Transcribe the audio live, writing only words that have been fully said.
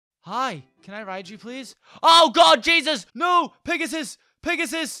Hi, can I ride you, please? Oh, God, Jesus! No! Pegasus!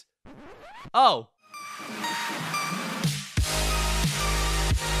 Pegasus! Oh.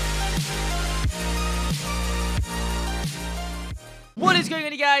 What is going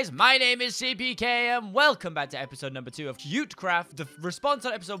on, you guys? My name is Seapeekay and welcome back to episode number 2 of CuteCraft. The response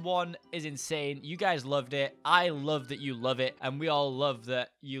on episode 1 is insane. You guys loved it. I love that you love it. And we all love that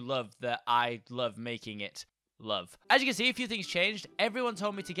you love that I love making it. Love. As you can see, a few things changed. Everyone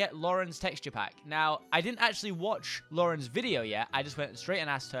told me to get Lauren's texture pack. Now, I didn't actually watch Lauren's video yet. I just went straight and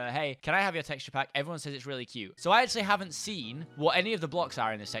asked her, hey, can I have your texture pack? Everyone says it's really cute. So I actually haven't seen what any of the blocks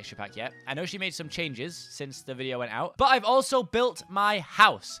are in this texture pack yet. I know she made some changes since the video went out, but I've also built my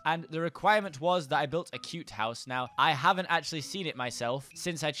house, and the requirement was that I built a cute house. Now, I haven't actually seen it myself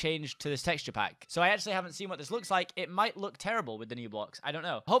since I changed to this texture pack. So I actually haven't seen what this looks like. It might look terrible with the new blocks. I don't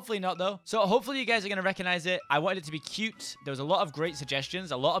know. Hopefully not, though. So hopefully you guys are going to recognize it. I wanted it to be cute. There was a lot of great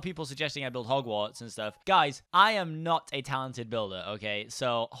suggestions. A lot of people suggesting I build Hogwarts and stuff. Guys, I am not a talented builder, okay?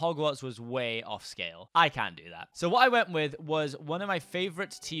 So Hogwarts was way off scale. I can't do that. So what I went with was one of my favorite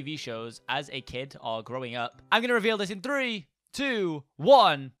TV shows as a kid or growing up. I'm going to reveal this in 3, 2,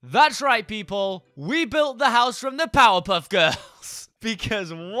 1. That's right, people. We built the house from the Powerpuff Girls.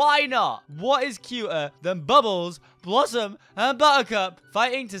 Because why not? What is cuter than Bubbles, Blossom, and Buttercup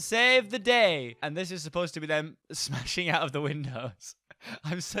fighting to save the day? And this is supposed to be them smashing out of the windows.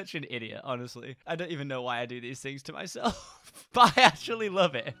 I'm such an idiot, honestly. I don't even know why I do these things to myself. But I actually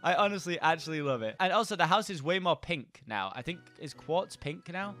love it. I honestly actually love it. And also, the house is way more pink now. I think, is quartz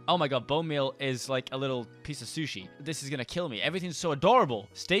pink now? Oh my god, bone meal is like a little piece of sushi. This is gonna kill me. Everything's so adorable.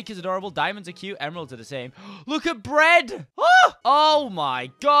 Steak is adorable. Diamonds are cute. Emeralds are the same. Look at bread! Oh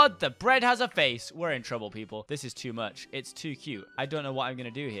my god, the bread has a face. We're in trouble, people. This is too much. It's too cute. I don't know what I'm gonna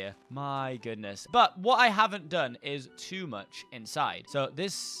do here. My goodness. But what I haven't done is too much inside. So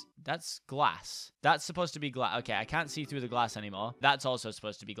that's glass. That's supposed to be glass. Okay, I can't see through the glass anymore. That's also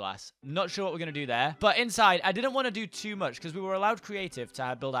supposed to be glass. Not sure what we're going to do there. But inside, I didn't want to do too much because we were allowed creative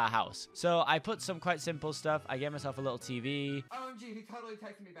to build our house. So I put some quite simple stuff. I gave myself a little TV. OMG, he totally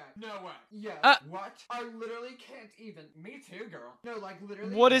texted me back. No way. Yeah. What? I literally can't even. Me too, girl. No, like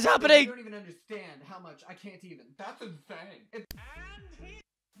literally. What is happening? You don't even understand how much I can't even. That's insane.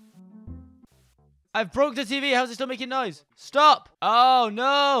 I've broke the TV. How's it still making noise? Stop. Oh,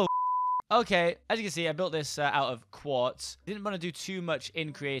 no. Okay, as you can see, I built this out of quartz. Didn't want to do too much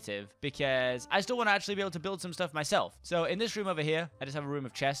in creative because I still want to actually be able to build some stuff myself. So in this room over here, I just have a room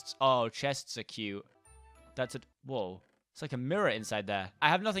of chests. Oh, chests are cute. That's a... Whoa. It's like a mirror inside there. I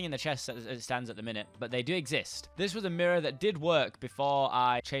have nothing in the chest as it stands at the minute, but they do exist. This was a mirror that did work before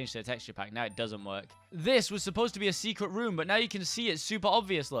I changed to the texture pack. Now it doesn't work. This was supposed to be a secret room, but now you can see it's super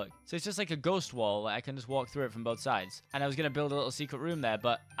obvious, look. So it's just like a ghost wall. Like I can just walk through it from both sides. And I was going to build a little secret room there,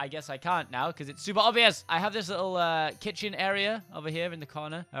 but I guess I can't now because it's super obvious. I have this little kitchen area over here in the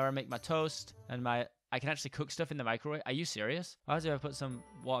corner where I make my toast and I can actually cook stuff in the microwave. Are you serious? Why do I put some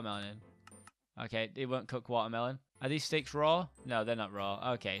watermelon in? Okay, it won't cook watermelon. Are these steaks raw? No, they're not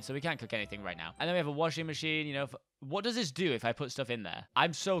raw. Okay, so we can't cook anything right now. And then we have a washing machine, you know. What does this do if I put stuff in there?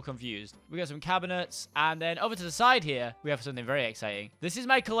 I'm so confused. We got some cabinets. And then over to the side here, we have something very exciting. This is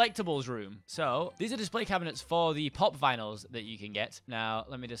my collectibles room. So these are display cabinets for the pop vinyls that you can get. Now,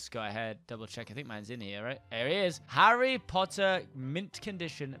 let me just go ahead, double check. I think mine's in here, right? There he is. Harry Potter mint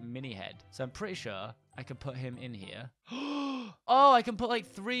condition mini head. So I'm pretty sure I can put him in here. Oh, I can put like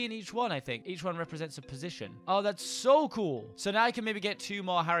 3 in each one, I think. Each one represents a position. Oh, that's so cool. So now I can maybe get 2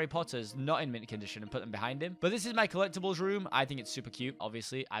 more Harry Potters not in mint condition and put them behind him. But this is my collectibles room. I think it's super cute.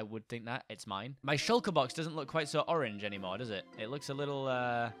 Obviously, I would think that. It's mine. My shulker box doesn't look quite so orange anymore, does it? It looks a little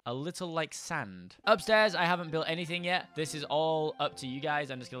like sand. Upstairs, I haven't built anything yet. This is all up to you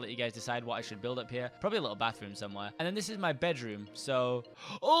guys. I'm just gonna let you guys decide what I should build up here. Probably a little bathroom somewhere. And then this is my bedroom. So,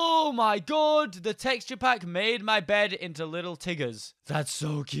 oh my god, the texture pack made my bed into little tigers. That's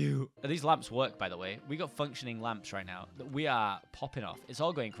so cute. These lamps work, by the way. We got functioning lamps right now. We are popping off. It's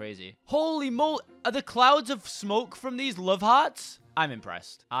all going crazy. Holy moly. Are the clouds of smoke from these love hearts? I'm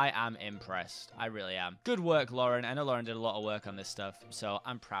impressed. I am impressed. I really am. Good work, Lauren. I know Lauren did a lot of work on this stuff, so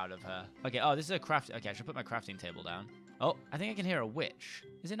I'm proud of her. Okay, oh, this is a craft. Okay, I should put my crafting table down. Oh, I think I can hear a witch.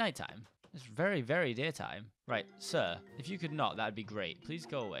 Is it nighttime? It's very, very daytime. Right, sir, if you could not, that'd be great. Please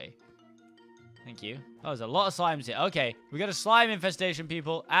go away. Thank you. Oh, there's a lot of slimes here. Okay, we got a slime infestation,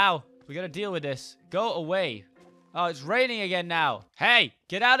 people. Ow. We got to deal with this. Go away. Oh, it's raining again now. Hey,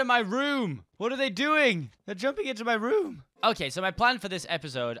 get out of my room. What are they doing? They're jumping into my room. Okay, so my plan for this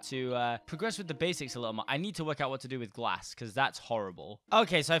episode to progress with the basics a little more. I need to work out what to do with glass, because that's horrible.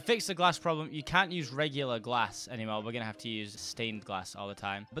 Okay, so I fixed the glass problem. You can't use regular glass anymore. We're going to have to use stained glass all the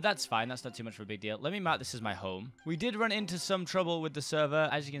time. But that's fine. That's not too much of a big deal. Let me mark this as my home. We did run into some trouble with the server,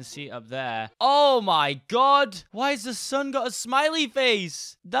 as you can see up there. Oh my god! Why has the sun got a smiley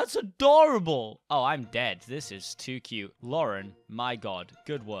face? That's adorable. Oh, I'm dead. This is too cute. Lauren, my god.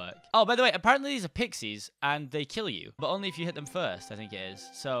 Good work. Oh, by the way, apparently these are pixies, and they kill you. But only if you hit them first, I think it is.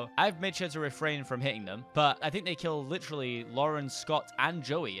 So I've made sure to refrain from hitting them, but I think they kill literally Lauren, Scott, and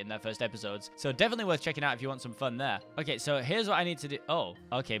Joey in their first episodes. So definitely worth checking out if you want some fun there. Okay, so here's what I need to do. Oh,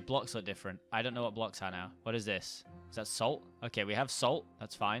 okay, blocks look different. I don't know what blocks are now. What is this? Is that salt? Okay, we have salt.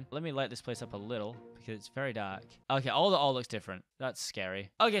 That's fine. Let me light this place up a little, because it's very dark. Okay, all looks different. That's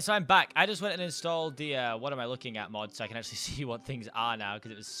scary. Okay, so I'm back. I just went and installed the what am I looking at mod, so I can actually see what things are now,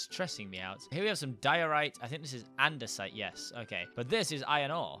 because it was stressing me out. Here we have some diorite. I think this is andesite. Yes, okay. But this is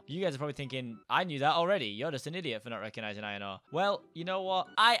iron ore. You guys are probably thinking, I knew that already. You're just an idiot for not recognizing iron ore. Well, you know what?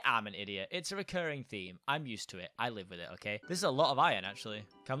 I am an idiot. It's a recurring theme. I'm used to it. I live with it, okay? This is a lot of iron, actually.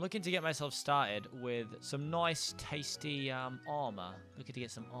 I'm looking to get myself started with some nice, tasty armor. Looking to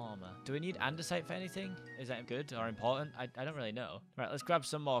get some armor. Do we need andesite for anything? Is that good or important? I don't really know. Right, let's grab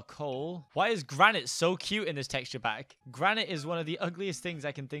some more coal. Why is granite so cute in this texture pack? Granite is one of the ugliest things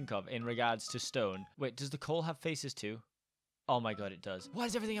I can think of in regards to stone. Wait, does the coal have faces too? Oh my god, it does. Why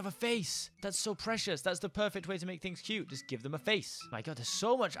does everything have a face? That's so precious. That's the perfect way to make things cute. Just give them a face. My god, there's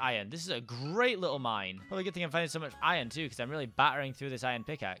so much iron. This is a great little mine. Probably a good thing I'm finding so much iron too, because I'm really battering through this iron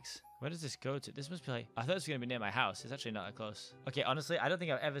pickaxe. Where does this go to? This must be like... I thought it was going to be near my house. It's actually not that close. Okay, honestly, I don't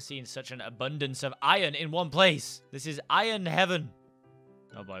think I've ever seen such an abundance of iron in one place. This is iron heaven.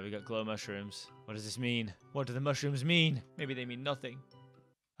 Oh boy, we got glow mushrooms. What does this mean? What do the mushrooms mean? Maybe they mean nothing.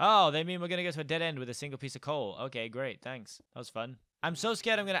 Oh, they mean we're going to go to a dead end with a single piece of coal. Okay, great. Thanks. That was fun. I'm so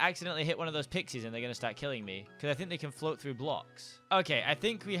scared I'm going to accidentally hit one of those pixies and they're going to start killing me, because I think they can float through blocks. Okay, I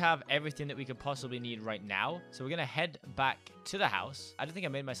think we have everything that we could possibly need right now. So we're going to head back to the house. I don't think I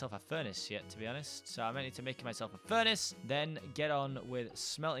made myself a furnace yet, to be honest. So I might need to make myself a furnace, then get on with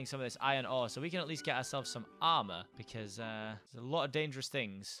smelting some of this iron ore so we can at least get ourselves some armor, because there's a lot of dangerous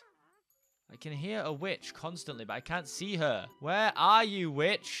things. I can hear a witch constantly, but I can't see her. Where are you,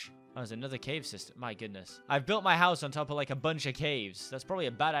 witch? Oh, there's another cave system. My goodness. I've built my house on top of like a bunch of caves. That's probably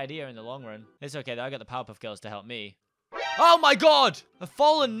a bad idea in the long run. It's okay though. I got the Powerpuff Girls to help me. Oh my god! A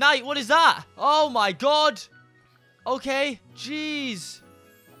fallen knight. What is that? Oh my god. Okay. Jeez.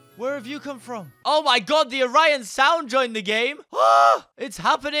 Where have you come from? Oh my god, the Orion sound joined the game. Ah, it's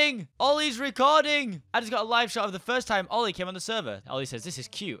happening. Ollie's recording. I just got a live shot of the first time Ollie came on the server. Ollie says, this is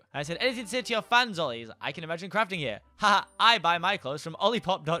cute. I said, anything to say to your fans, Ollie? He's like, I can imagine crafting here. Haha, I buy my clothes from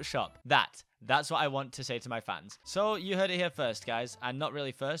olliepop.shop. That's what I want to say to my fans. So you heard it here first, guys. And not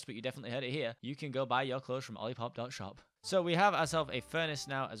really first, but you definitely heard it here. You can go buy your clothes from olliepop.shop. So we have ourselves a furnace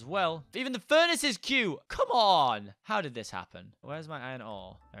now as well. Even the furnace is cute. Come on. How did this happen? Where's my iron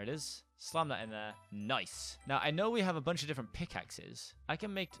ore? There it is. Slam that in there. Nice. Now, I know we have a bunch of different pickaxes. I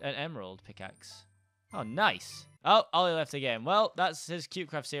can make an emerald pickaxe. Oh, nice. Oh, Ollie left again. Well, that's his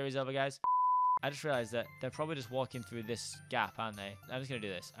CuteCraft series over, guys. I just realized that they're probably just walking through this gap, aren't they? I'm just going to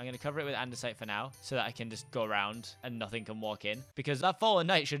do this. I'm going to cover it with andesite for now so that I can just go around and nothing can walk in. Because that fallen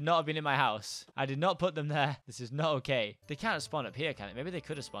knight should not have been in my house. I did not put them there. This is not okay. They can't spawn up here, can it? Maybe they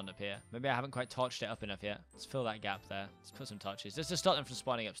could have spawned up here. Maybe I haven't quite torched it up enough yet. Let's fill that gap there. Let's put some torches just to stop them from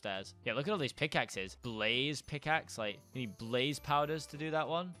spawning upstairs. Yeah, look at all these pickaxes. Blaze pickaxe. Like, you need blaze powders to do that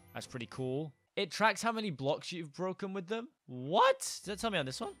one. That's pretty cool. It tracks how many blocks you've broken with them. What? Does that tell me on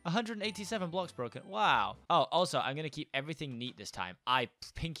this one? 187 blocks broken. Wow. Oh, also, I'm going to keep everything neat this time. I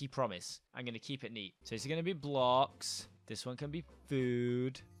pinky promise. I'm going to keep it neat. So it's going to be blocks. This one can be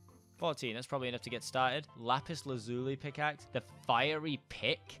food. 14, that's probably enough to get started. Lapis lazuli pickaxe. The fiery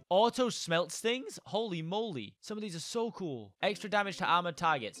pick. Auto smelts things? Holy moly. Some of these are so cool. Extra damage to armored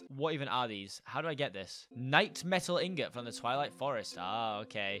targets. What even are these? How do I get this? Night metal ingot from the Twilight Forest. Ah,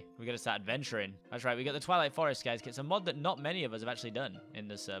 okay. We gotta start adventuring. That's right, we got the Twilight Forest, guys. It's a mod that not many of us have actually done in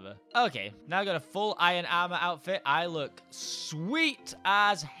this server. Okay, now I got a full iron armor outfit. I look sweet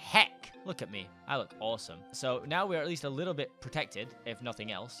as heck. Look at me. I look awesome. So now we're at least a little bit protected, if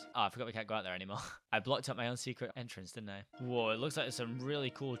nothing else. Oh, I forgot we can't go out there anymore. I blocked up my own secret entrance, didn't I? Whoa, it looks like there's some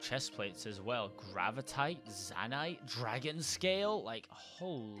really cool chest plates as well. Gravitite, Zanite, Dragon Scale. Like,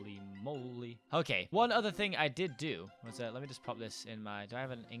 holy moly. Okay, one other thing I did do was, let me just pop this in my... Do I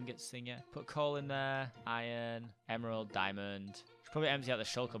have an ingots thing yet? Put coal in there, iron, emerald, diamond. Probably empty out the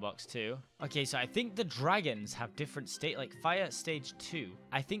shulker box too. Okay, so I think the dragons have different state, like fire stage 2.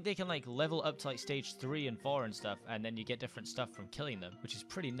 I think they can like level up to like stage 3 and 4 and stuff, and then you get different stuff from killing them, which is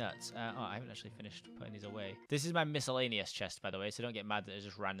pretty nuts. Oh, I haven't actually finished putting these away. This is my miscellaneous chest, by the way, so don't get mad that there's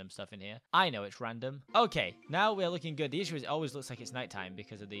just random stuff in here. I know it's random. Okay, now we're looking good. The issue is it always looks like it's nighttime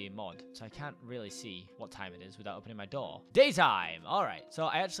because of the mod, so I can't really see what time it is without opening my door. Daytime! Alright, so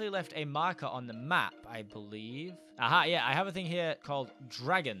I actually left a marker on the map, I believe. Aha, yeah, I have a thing here called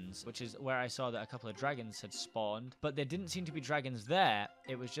dragons, which is where I saw that a couple of dragons had spawned, but there didn't seem to be dragons there.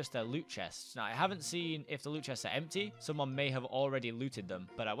 It was just their loot chests. Now, I haven't seen if the loot chests are empty. Someone may have already looted them,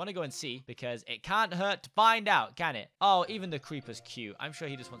 but I want to go and see because it can't hurt to find out, can it? Oh, even the creeper's cute. I'm sure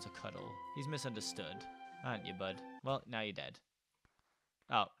he just wants a cuddle. He's misunderstood, aren't you, bud? Well, now you're dead.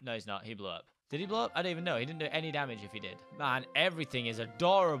 Oh, no, he's not. He blew up. Did he blow up? I don't even know. He didn't do any damage if he did. Man, everything is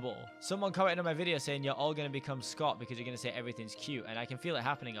adorable. Someone commented on my video saying you're all going to become Scott because you're going to say everything's cute. And I can feel it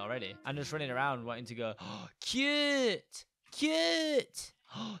happening already. I'm just running around wanting to go, oh, cute, cute.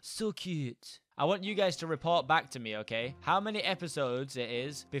 Oh, so cute. I want you guys to report back to me, okay? How many episodes it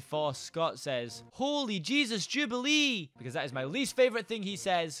is before Scott says, Holy Jesus Jubilee! Because that is my least favorite thing he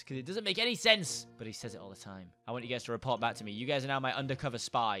says, because it doesn't make any sense. But he says it all the time. I want you guys to report back to me. You guys are now my undercover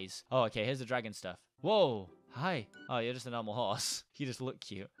spies. Oh, okay, here's the dragon stuff. Whoa. Hi. Oh, you're just a normal horse. You just look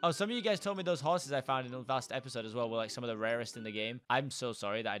cute. Oh, some of you guys told me those horses I found in the last episode as well were like some of the rarest in the game. I'm so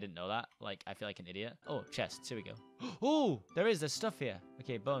sorry that I didn't know that. Like, I feel like an idiot. Oh, chests. Here we go. Oh, there's stuff here.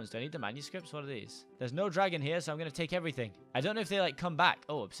 Okay, bones. Do I need the manuscripts? What are these? There's no dragon here, so I'm going to take everything. I don't know if they like come back.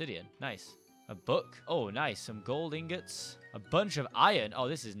 Oh, obsidian. Nice. A book. Oh, nice. Some gold ingots. A bunch of iron. Oh,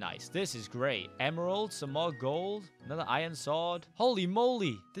 this is nice. This is great. Emerald. Some more gold. Another iron sword. Holy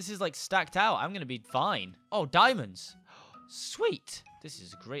moly. This is like stacked out. I'm going to be fine. Oh, diamonds. Sweet. This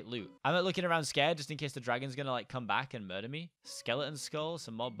is great loot. I'm like looking around scared just in case the dragon's going to like come back and murder me. Skeleton skull.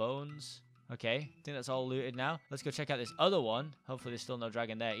 Some more bones. Okay, I think that's all looted now. Let's go check out this other one. Hopefully there's still no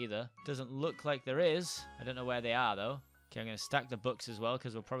dragon there either. Doesn't look like there is. I don't know where they are though. Okay, I'm going to stack the books as well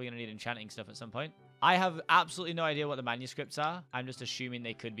because we're probably going to need enchanting stuff at some point. I have absolutely no idea what the manuscripts are. I'm just assuming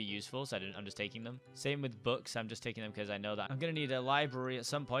they could be useful, so I'm just taking them. Same with books. I'm just taking them because I know that I'm going to need a library at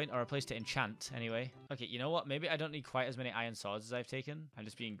some point or a place to enchant anyway. Okay, you know what? Maybe I don't need quite as many iron swords as I've taken. I'm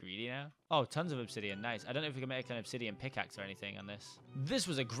just being greedy now. Oh, tons of obsidian. Nice. I don't know if we can make an obsidian pickaxe or anything on this. This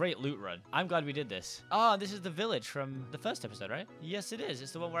was a great loot run. I'm glad we did this. Oh, this is the village from the first episode, right? Yes, it is.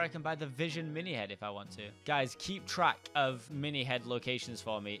 It's the one where I can buy the vision mini head if I want to. Guys, keep track of mini head locations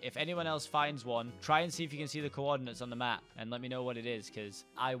for me. If anyone else finds one, try and see if you can see the coordinates on the map and let me know what it is because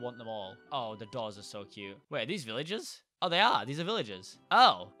I want them all. Oh, the doors are so cute. Wait, are these villagers? Oh, they are. These are villagers.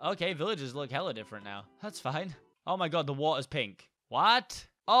 Oh, okay. Villagers look hella different now. That's fine. Oh my god, the water's pink. What?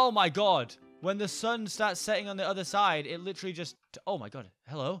 Oh my god. When the sun starts setting on the other side, it literally just... Oh my god.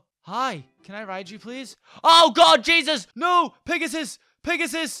 Hello? Hi. Can I ride you, please? Oh god, Jesus! No! Pegasus!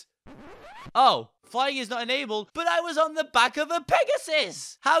 Pegasus! Oh, flying is not enabled, but I was on the back of a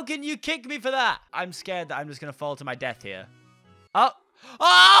Pegasus! How can you kick me for that? I'm scared that I'm just gonna fall to my death here. Oh!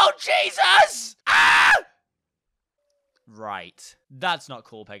 Oh, Jesus! Ah! Right. That's not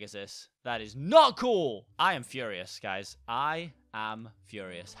cool, Pegasus. That is not cool! I am furious, guys. I am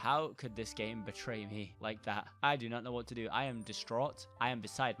furious. How could this game betray me like that? I do not know what to do. I am distraught. I am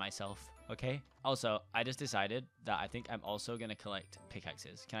beside myself, okay? Also, I just decided that I think I'm also gonna collect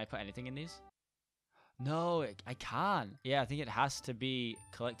pickaxes. Can I put anything in these? No, I can't. Yeah, I think it has to be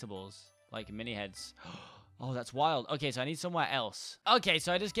collectibles, like mini heads. Oh, that's wild. Okay, so I need somewhere else. Okay,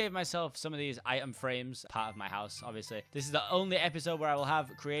 so I just gave myself some of these item frames, part of my house, obviously. This is the only episode where I will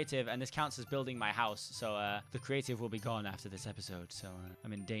have creative, and this counts as building my house. So the creative will be gone after this episode, so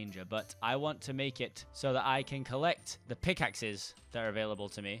I'm in danger. But I want to make it so that I can collect the pickaxes that are available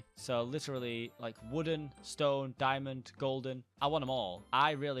to me. So literally, like wooden, stone, diamond, golden. I want them all.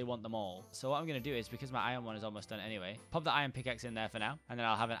 I really want them all. So what I'm going to do is, because my iron one is almost done anyway, pop the iron pickaxe in there for now, and then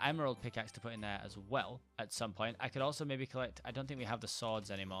I'll have an emerald pickaxe to put in there as well at some point. I could also maybe collect... I don't think we have the swords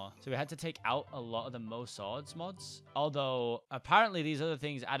anymore. So we had to take out a lot of the Mo Swords mods. Although, apparently these other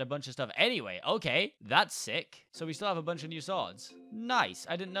things add a bunch of stuff anyway. Okay, that's sick. So we still have a bunch of new swords. Nice.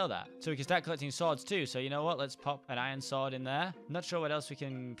 I didn't know that. So we can start collecting swords too. So you know what? Let's pop an iron sword in there. Not sure what else we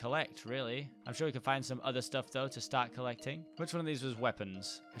can collect, really. I'm sure we can find some other stuff, though, to start collecting. Which one of these was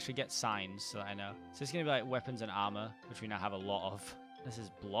weapons? I should get signs so that I know. So it's going to be like weapons and armor, which we now have a lot of. This is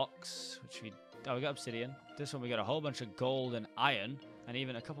blocks, which we... Oh, we got obsidian. This one, we got a whole bunch of gold and iron, and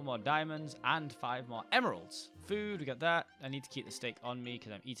even a couple more diamonds and 5 more emeralds. Food, we got that. I need to keep the steak on me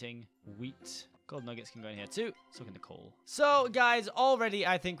because I'm eating wheat. Gold nuggets can go in here too. So can the coal. So, guys, already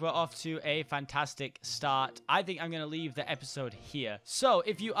I think we're off to a fantastic start. I think I'm going to leave the episode here. So,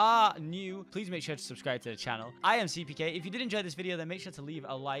 if you are new, please make sure to subscribe to the channel. I am Seapeekay. If you did enjoy this video, then make sure to leave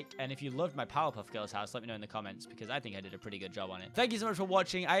a like. And if you loved my Powerpuff Girls house, let me know in the comments because I think I did a pretty good job on it. Thank you so much for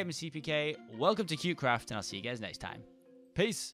watching. I am Seapeekay. Welcome to CuteCraft, and I'll see you guys next time. Peace.